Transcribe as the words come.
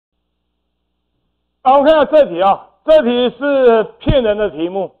好，我们看到这题啊，这题是骗人的题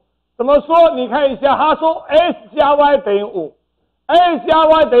目。怎么说？你看一下，他说 x 加 y 等于5，x 加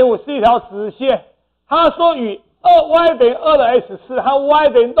y 等于5是一条直线。他说与y 等于2的 x4 和 y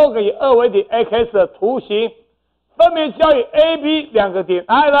等于log以2为底 x 的图形，分别交于 A、B 两个点。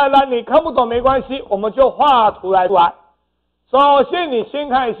来，你看不懂没关系，我们就画图来出来。首先，你先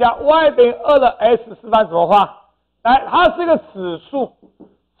看一下 y 等于2的 x 示范怎么画。来，它是一个指数。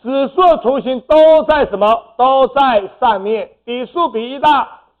指数的图形都在什么？都在上面，底数比1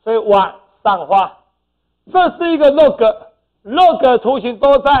大，所以往上画。这是一个 log 图形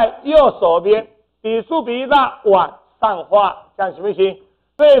都在右手边，底数比1大，往上画，这样行不行？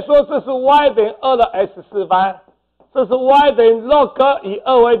所以说这是 y 等于2的 x 次方，这是 y 等于log以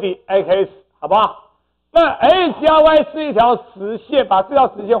2为底 x， 好不好？那 a 加 y 是一条直线，把这条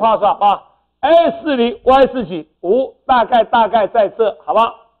直线画出来，好不好 ？a 是0 ，y 是几？5，大概在这，好不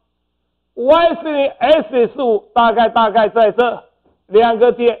好？y 是0 ，x 也是5，大概在这，两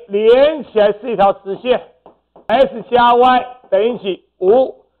个点连起来是一条直线 ，x 加 y 等于几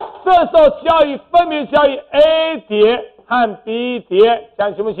？5。这时候分别交易 A 点和 B 点，这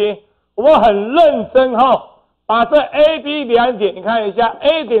样行不行？我们很认真哈，把这 A、B 两点，你看一下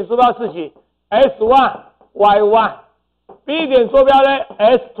 ，A 点坐标是几 ？S1、Y1，B 点坐标呢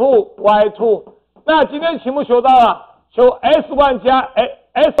 ？S2、Y2。那今天题目求到了，求 S1 加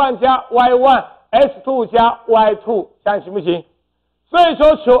S1 加 Y1，S2 加 Y2， 这样行不行？所以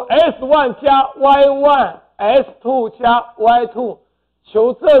说求 S1 加 Y1，S2 加 Y2，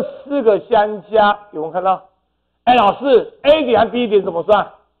 求这4个相加，有没有看到？老师 ，A 点和 B 点怎么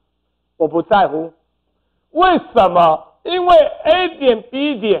算？我不在乎，为什么？因为 A 点、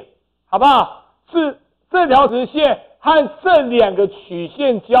B 点，好不好？是这条直线和这两个曲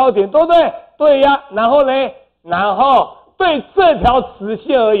线交点，对不对？对呀。然后呢？然后对这条直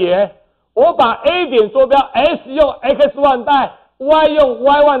线而言，我把 A 点坐标 S 用 X1 带 ，Y 用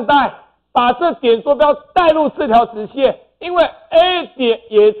Y1 带，把这点坐标带入这条直线，因为 A 点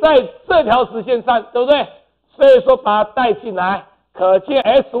也在这条直线上，对不对？所以说把它带进来，可见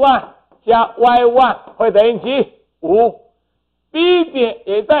S1 加 Y1 会等于几？5。B 点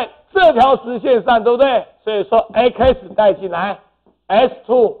也在这条直线上，对不对？所以说 X 带进来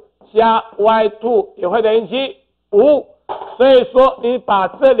 ，S2 加 Y2 也会等于几？5。所以说你把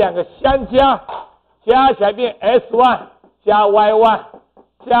这两个相加，加起来变 S1 加 Y1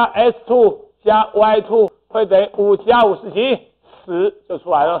 加 S2 加 Y2 会等于5加5是几？10就出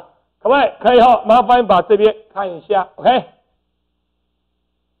来了，可不可以？可以麻烦你把这边看一下 ，OK。